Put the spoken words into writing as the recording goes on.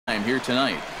him here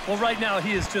tonight. Well, right now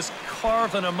he is just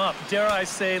carving them up. Dare I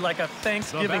say, like a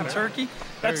Thanksgiving turkey?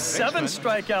 That's 7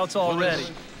 strikeouts already,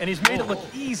 and he's made it look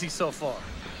easy so far.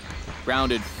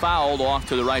 Grounded fouled off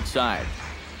to the right side.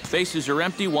 Bases are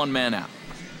empty, 1 man out.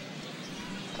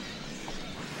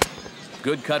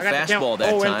 Good cut fastball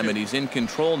that time, and he's in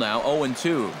control now,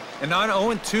 0-2. And on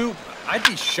 0-2, I'd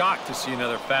be shocked to see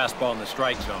another fastball in the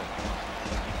strike zone.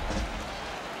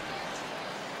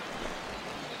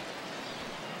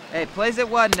 Hey, plays at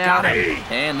 1 now.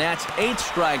 And that's 8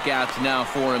 strikeouts now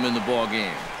for him in the ball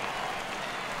game.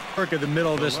 Work at the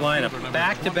middle of this lineup.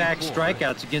 Back-to-back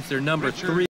strikeouts against their number 3.